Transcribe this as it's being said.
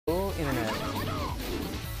internet.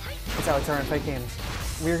 It's Alex R on Fight Games.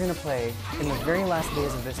 We're gonna play, in the very last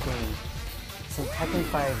days of this game, some Tekken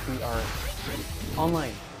 5DR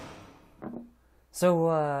online. So,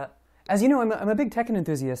 as you know, I'm a big Tekken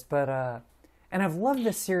enthusiast, but, and I've loved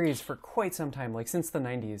this series for quite some time, like since the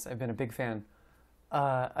 90s. I've been a big fan.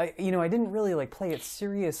 I didn't really like play it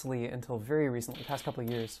seriously until very recently, the past couple of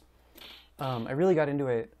years. I really got into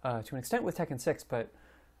it to an extent with Tekken 6, but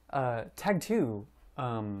Tag 2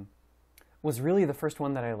 was really the first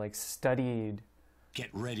one that I like studied. Get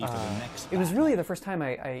ready for the next It was really the first time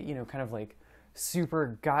I kind of like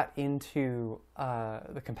super got into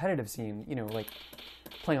the competitive scene, like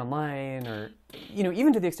playing online or,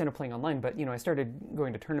 even to the extent of playing online, but, I started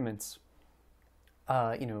going to tournaments,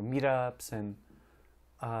 meetups and,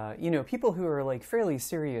 people who are like fairly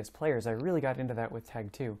serious players. I really got into that with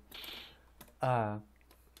Tag 2.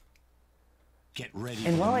 Get ready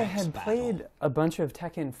and for while the I next had battle. played a bunch of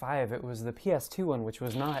Tekken 5, it was the PS2 one, which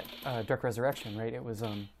was not Dark Resurrection, right? It was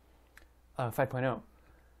 5.0.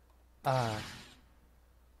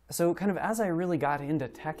 So kind of as I really got into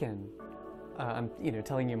Tekken, I'm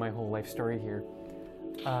telling you my whole life story here.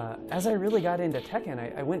 As I really got into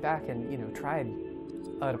Tekken, I went back and tried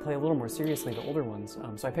to play a little more seriously the older ones.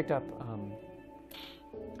 So I picked up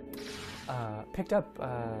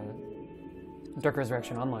Dark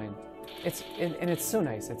Resurrection Online. It's so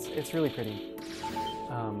nice. It's really pretty.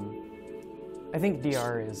 I think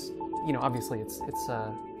DR is, obviously it's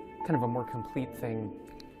kind of a more complete thing.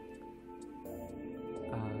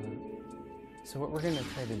 So what we're gonna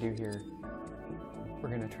try to do here, we're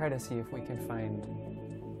gonna try to see if we can find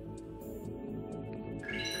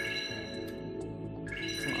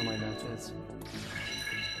some online matches.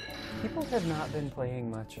 People have not been playing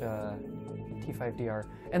much T5DR,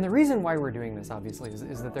 and the reason why we're doing this, obviously,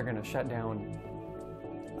 is that they're going to shut down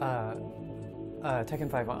Tekken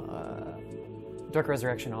 5 Dark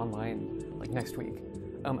Resurrection Online like next week.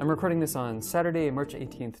 I'm recording this on Saturday, March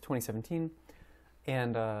 18th, 2017,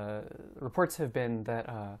 and reports have been that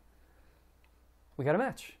we got a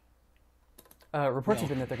match. Reports have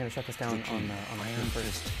been that they're going to shut this down on the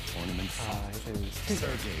first tournament which is Tuesday.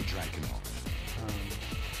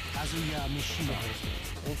 Kazuya Mishima.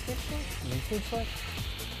 Old stage select? New stage select?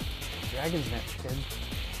 Dragon's Nest, kid.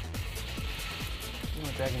 You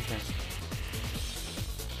want Dragon's Nest.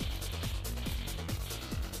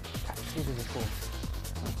 These are cool.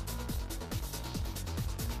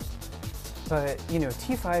 But,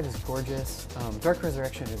 T5 is gorgeous. Dark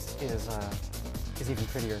Resurrection is even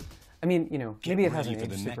prettier. I mean, maybe it hasn't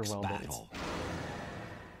aged super well, but it's...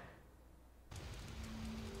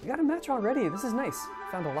 We got a match already. This is nice.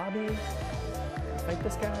 Found a lobby. Fight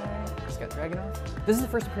this guy. He's got Dragunov. This is the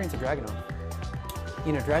first appearance of Dragunov.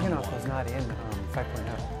 Dragunov was not in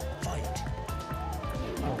 5.0. Fight.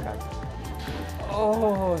 Oh god.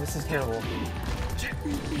 Oh, this is terrible.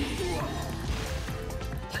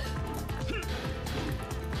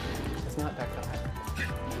 It's not back that high.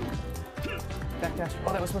 Backdash.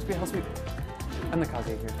 Oh, that was supposed to be a hell sweep. I'm the Kaze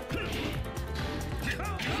here.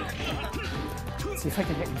 See if I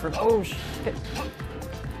can hit him from. Oh shit!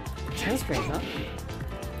 Hamstrings, huh?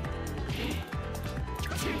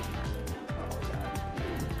 Oh god.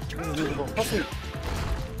 This is losable. Hell sweep.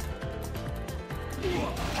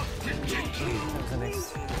 That was a nice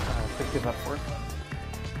quick give up for it.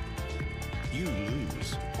 You lose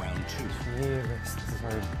round 2. This is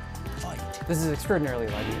hard. Fight. This is extraordinarily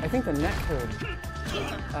laggy. I think the netcode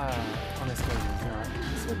on this game is not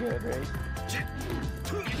so good, right?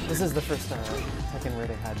 This is the first Tekken where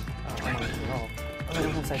they had online at all. Oh, I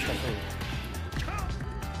don't have sidestep 3.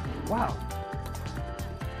 Wow.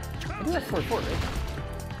 I do have 4-4, right?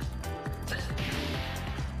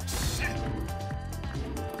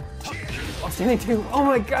 Oh, standing 2. Oh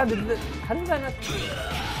my god, how did that not...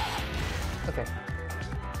 Okay.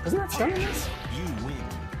 Doesn't that stun in this? You win.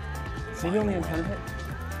 Maybe only in time hit?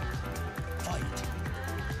 Fight.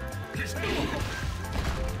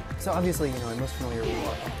 So obviously, I'm most familiar with...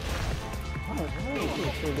 Wow,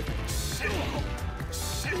 it's really different.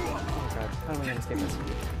 Oh god, how am I going to escape this?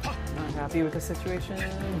 Not happy with the situation.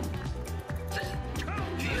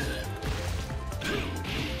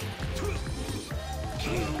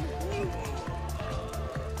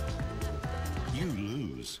 You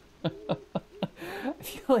lose. I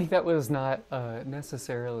feel like that was not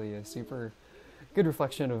necessarily a super good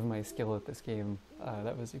reflection of my skill at this game.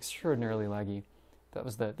 That was extraordinarily laggy.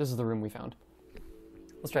 This is the room we found.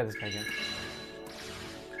 Let's try this guy again.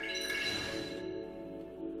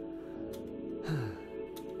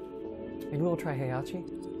 Maybe we'll try Heihachi.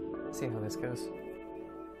 See how this goes.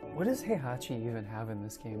 What does Heihachi even have in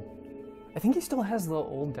this game? I think he still has the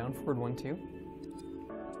old down forward one too.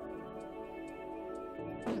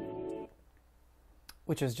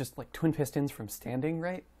 Which is just like twin pistons from standing,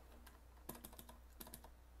 right?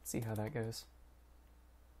 Let's see how that goes.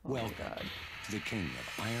 Oh Welcome God. to the king of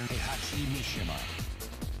Iron Heihachi Mishima,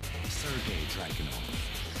 Sergei Dragunov.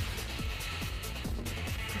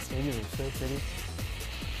 The stages are so pretty.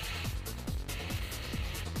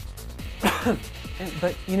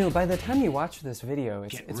 But, you know, by the time you watch this video,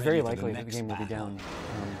 it's Get very ready for the likely that the next game will be battle. down.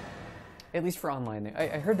 At least for online.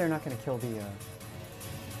 I heard they're not going to kill the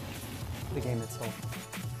game itself.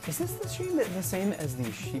 Is this the same as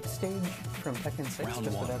the sheep stage from Tekken 6, Round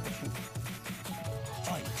just one. without the sheep?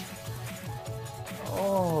 Fight.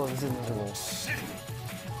 Oh, this is miserable.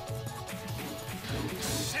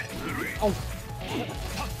 Oh!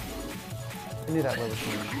 I knew that low was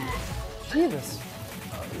coming. Jesus!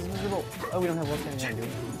 Oh, this is miserable. Oh, we don't have wall standing on, do we?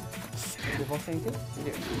 Do we have wall standing too? We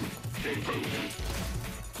do.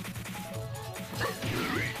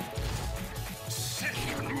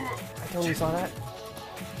 I totally saw that.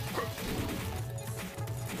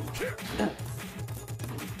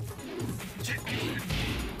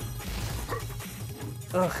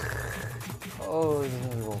 Ugh. Oh, this is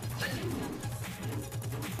miserable.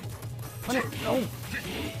 Put it! No!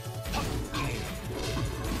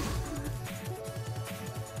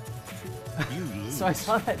 You lose. So I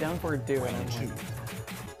saw that down forward too, and I'm Round two. like,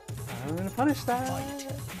 I'm gonna punish that. Fight.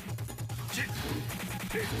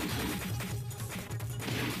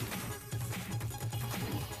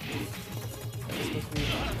 That's supposed to be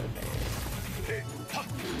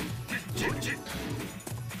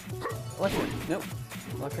electric. Nope.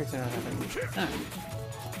 Electrics are not happening. Ah.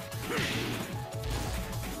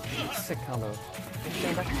 Sick combo. Is it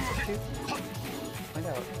down back to two? Find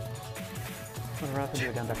out. I'm gonna run up and do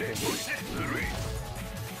it down back two.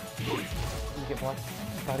 You get blocked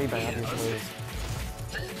body by obvious ways.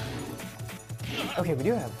 Okay, we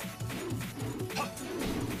do have.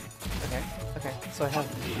 Okay, okay. So I have.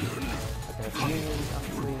 Okay, that's me,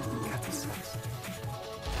 obviously. God, this sucks.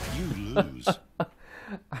 You lose.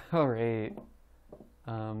 Alright.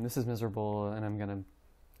 This is miserable, and I'm gonna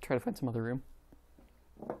try to find some other room.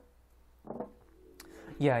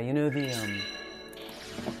 Yeah, you know the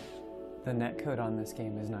netcode on this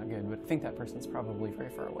game is not good, but I think that person's probably very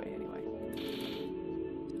far away anyway.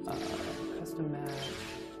 Custom match.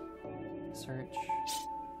 Search.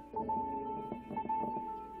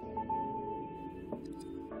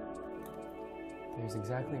 There's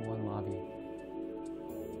exactly one lobby.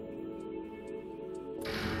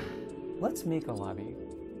 Let's make a lobby.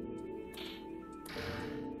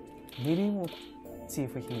 Maybe we'll see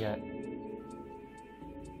if we can get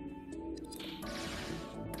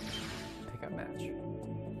pickup match.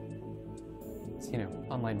 It's, you know,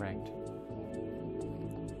 online ranked.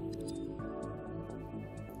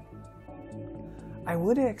 I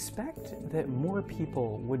would expect that more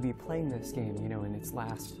people would be playing this game, you know, in its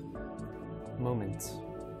last moments.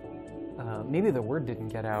 Maybe the word didn't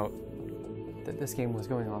get out that this game was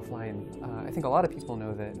going offline. I think a lot of people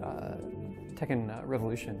know that Tekken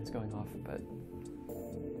Revolution is going off, but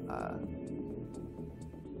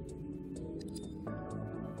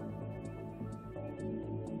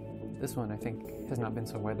this one I think has not been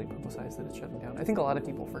so widely publicized that it's shutting down. I think a lot of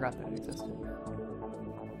people forgot that it existed.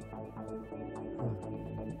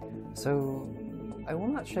 So I will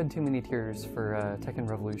not shed too many tears for Tekken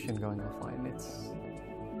Revolution going offline.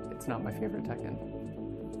 It's not my favorite Tekken.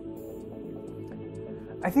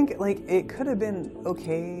 I think like it could have been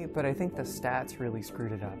okay, but I think the stats really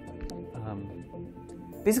screwed it up.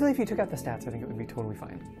 Basically, if you took out the stats, I think it would be totally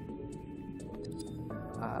fine.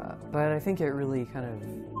 But I think it really kind of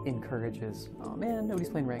encourages. Oh man, nobody's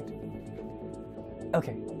playing ranked.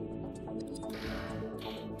 Okay.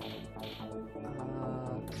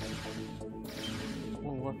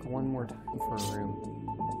 We'll look one more time for a room.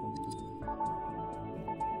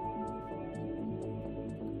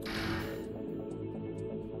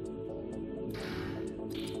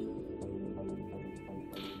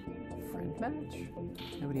 Friend match?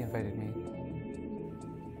 Nobody invited me.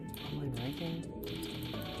 Online ranking?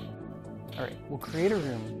 Alright, we'll create a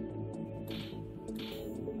room.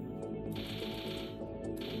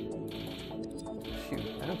 Shoot,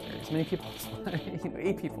 I don't care. As many people as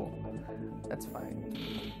 8 people. That's fine.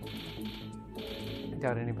 I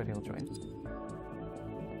doubt anybody will join.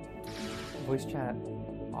 Voice chat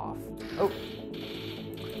off. Oh!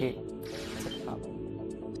 Okay, it's up top.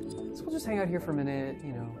 So we'll just hang out here for a minute,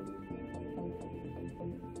 you know.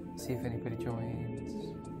 See if anybody joins.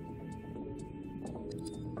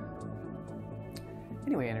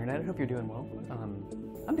 Anyway, Internet, I hope you're doing well.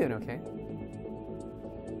 I'm doing okay.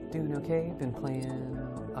 Doing okay. Been playing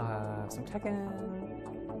some Tekken,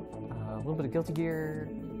 a little bit of Guilty Gear.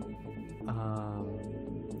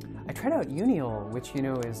 I tried out Unial, which you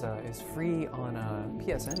know is free on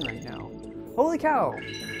PSN right now. Holy cow!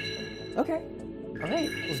 Okay, all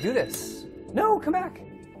right, let's do this. No, come back,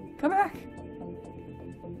 come back.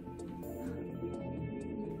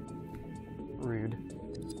 Rude.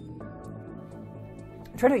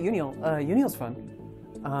 I tried out Unial. Unial's fun.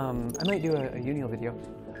 I might do a Unial video.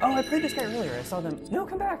 Oh, I played this guy earlier. I saw them. No,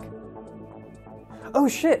 come back. Oh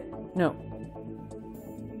shit! No.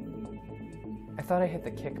 I thought I hit the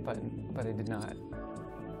kick button, but I did not.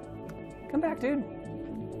 Come back, dude.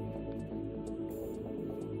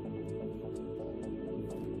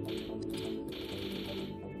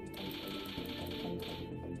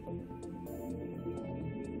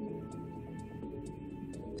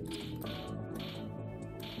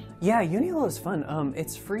 Yeah, Unial is fun.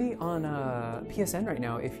 It's free on PSN right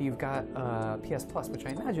now if you've got PS Plus, which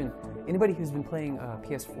I imagine anybody who's been playing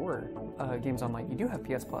PS4 games online, you do have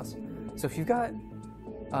PS Plus. So if you've got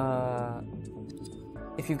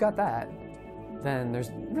that, then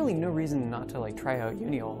there's really no reason not to like try out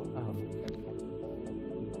Unial,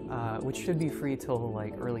 which should be free till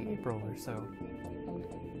like early April or so.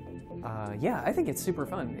 Yeah, I think it's super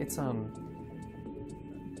fun. It's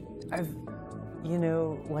you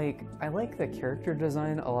know, like, I like the character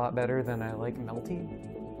design a lot better than I like Melty.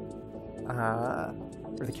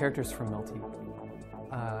 Or the characters from Melty.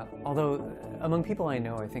 Although, among people I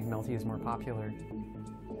know, I think Melty is more popular.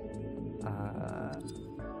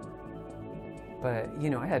 But, you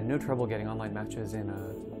know, I had no trouble getting online matches in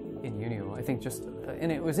Unial. I think just,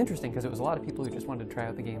 and it was interesting because it was a lot of people who just wanted to try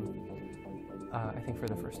out the game, I think for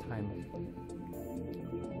the first time.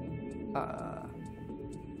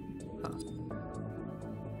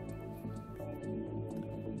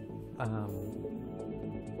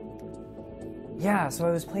 Yeah, so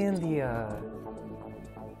I was playing the,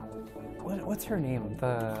 what's her name?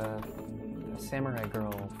 The samurai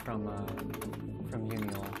girl from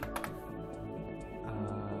Unial.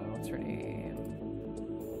 What's her name?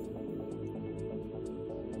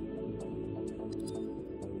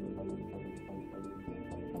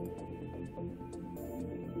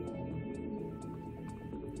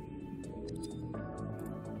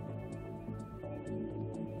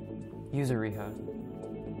 Yuzuriha.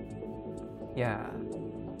 Yeah.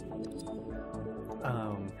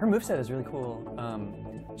 Her moveset is really cool.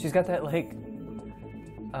 She's got that like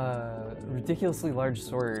ridiculously large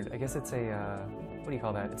sword. I guess it's a what do you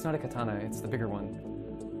call that? It's not a katana. It's the bigger one.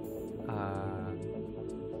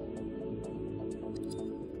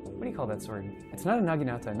 What do you call that sword? It's not a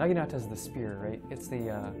naginata. Naginata is the spear, right? It's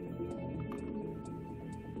the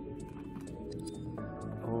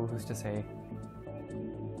oh, who's to say?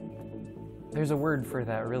 There's a word for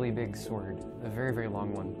that really big sword, a very, very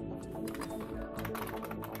long one.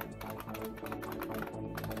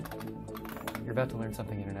 You're about to learn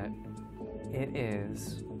something, Internet. It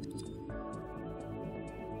is...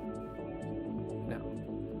 No.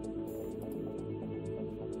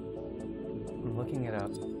 I'm looking it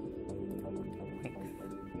up. Length.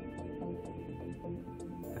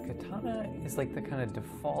 A katana is like the kind of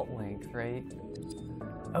default length, right?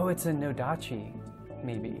 Oh, it's a nodachi,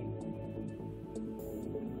 maybe.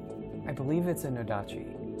 I believe it's a nodachi.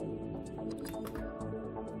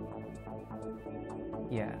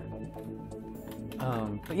 Yeah.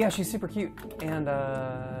 But yeah, she's super cute, and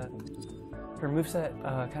her moveset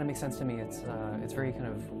kind of makes sense to me. It's very kind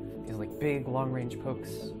of these like big, long-range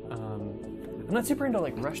pokes. I'm not super into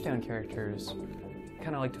like rushdown characters. I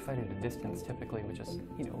kind of like to fight at a distance typically, which is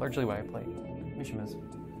largely why I play Mishimas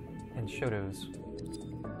and Shotos.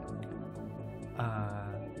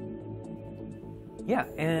 Yeah,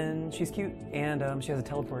 and she's cute, and she has a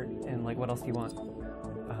teleport, and like, what else do you want?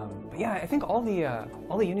 But yeah, I think all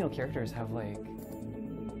the Unial characters have like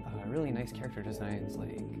really nice character designs.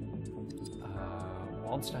 Like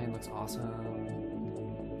Waldstein looks awesome.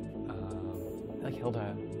 I like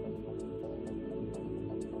Hilda.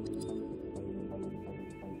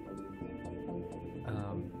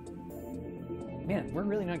 Man, we're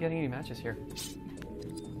really not getting any matches here.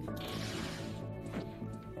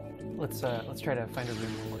 Let's try to find a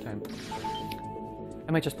room one more time.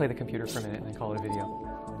 I might just play the computer for a minute and then call it a video.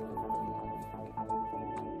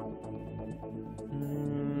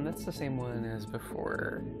 That's the same one as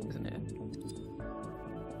before, isn't it?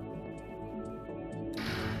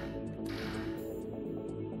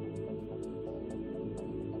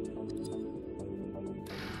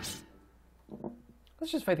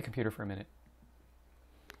 Let's just fight the computer for a minute.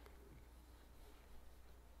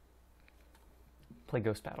 Play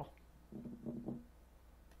Ghost Battle.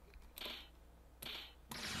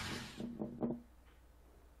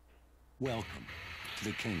 Welcome to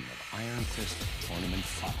the King of Iron Fist Tournament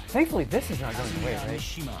 5. Thankfully, this is not going away, right?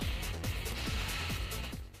 Mishima.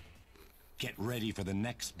 Get ready for the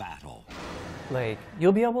next battle. Like,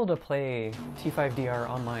 you'll be able to play T5DR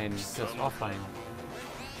online, just offline.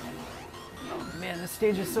 Oh man, this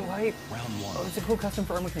stage is so hype! Round 1. Oh, it's a cool custom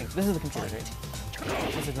for Armor King. This is the computer, right?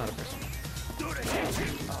 This is not a person.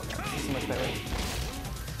 Oh god, this is much better.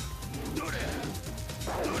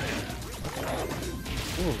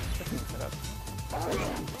 Ooh, freaking set up.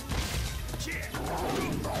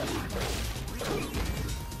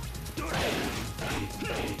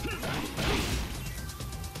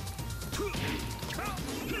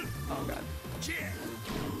 Oh god.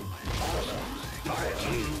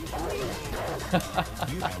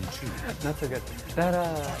 Not so good.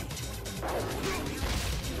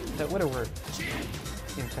 That would have worked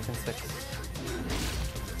in Tekken 6.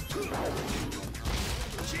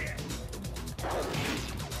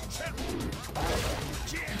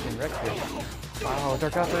 In Rex here. Wow,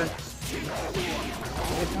 Dark Upper.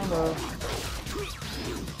 Good combo.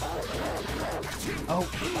 Oh.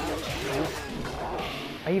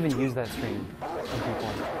 I even used that stream on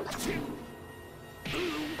people.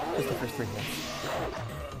 Just the first 3 hits.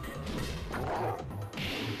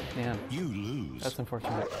 Man. You lose. That's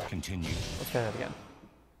unfortunate. Continue. Let's try that again.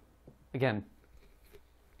 Again.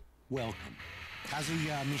 Welcome,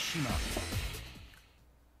 Kazuya Mishima.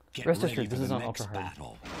 Get Rest ready assured, for this is the on next ultra hard.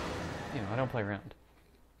 battle. You know, I don't play around.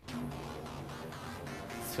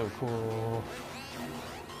 So cool.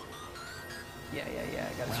 Yeah. I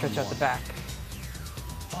gotta stretch out the back.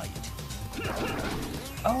 Fight.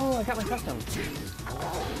 Oh, I got my custom.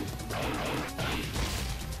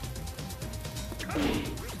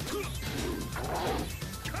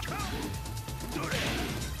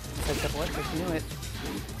 Side step left if you knew it.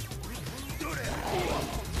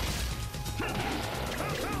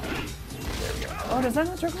 There we go. Oh, does that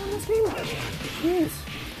not juggle in this game? Jeez.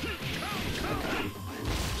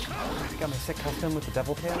 Got my sick custom with the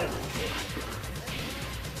devil tail.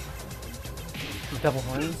 The devil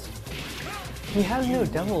horns. He has no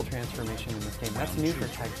devil transformation in this game. That's new for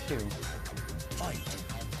Tag 2.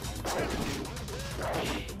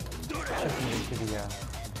 Shifting into the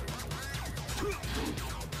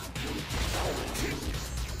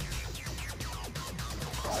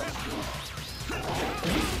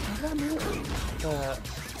does that move?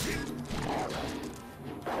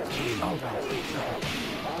 Oh god.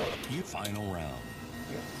 You final round.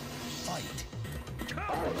 Fight.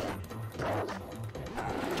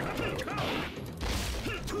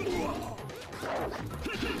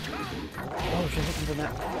 Oh, should hit him from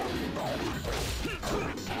that.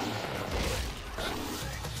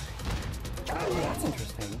 Oh, that's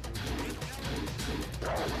interesting.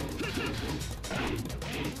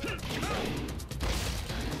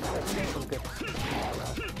 Oh, good.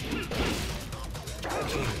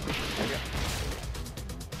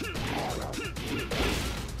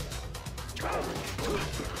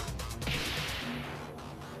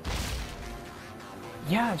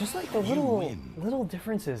 Yeah, just like the little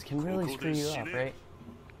differences can really screw you up, right?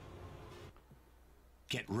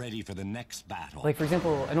 Get ready for the next battle. Like for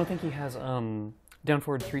example, I don't think he has down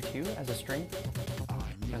forward 3-2 as a string.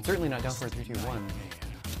 And certainly not down forward 3-2-1.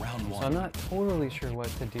 Round 1. So I'm not totally sure what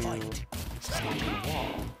to do on the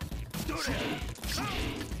wall.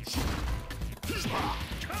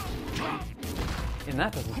 And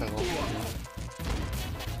that doesn't feel well.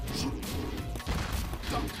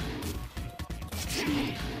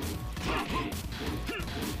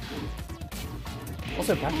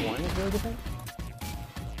 Also, back 1 is really different.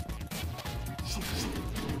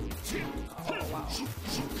 Oh, wow.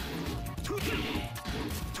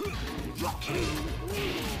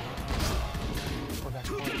 We're back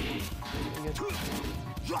 1.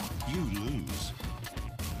 You lose.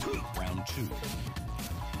 Round 2.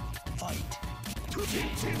 Fight.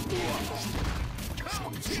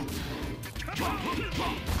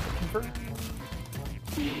 Confirm.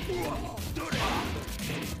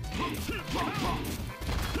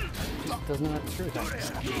 Does not screw that,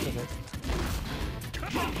 does it?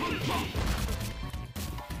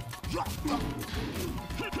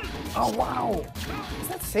 Oh wow! Is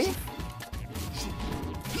that safe?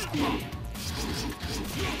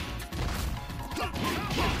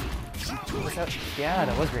 Was that, yeah,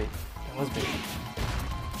 that was great. That was great.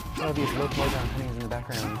 All these low playground pennies in the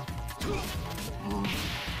background.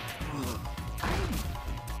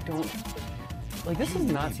 I don't... Like, this does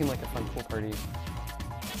not seem like a fun pool party.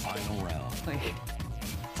 Final round. Like...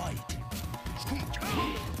 Fight.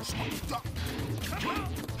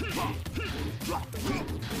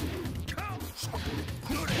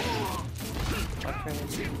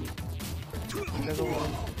 Okay. There's a little...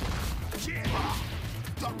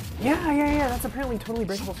 Yeah, that's apparently totally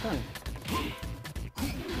breakable stun.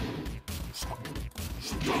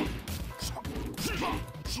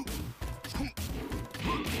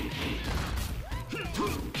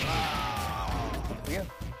 There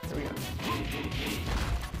we go.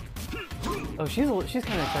 Oh, she's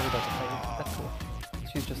kind of excited about the fight. That's cool.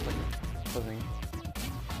 She's just like posing.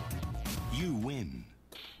 You win.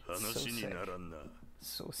 So sick.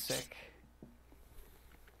 So sick.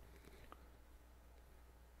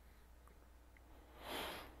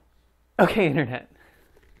 Okay, Internet.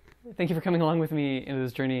 Thank you for coming along with me into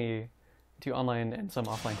this journey to online and some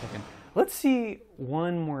offline Tekken. Let's see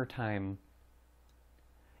one more time.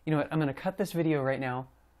 You know what? I'm going to cut this video right now.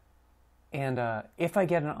 And if I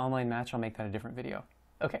get an online match, I'll make that a different video.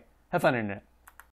 Okay. Have fun, Internet.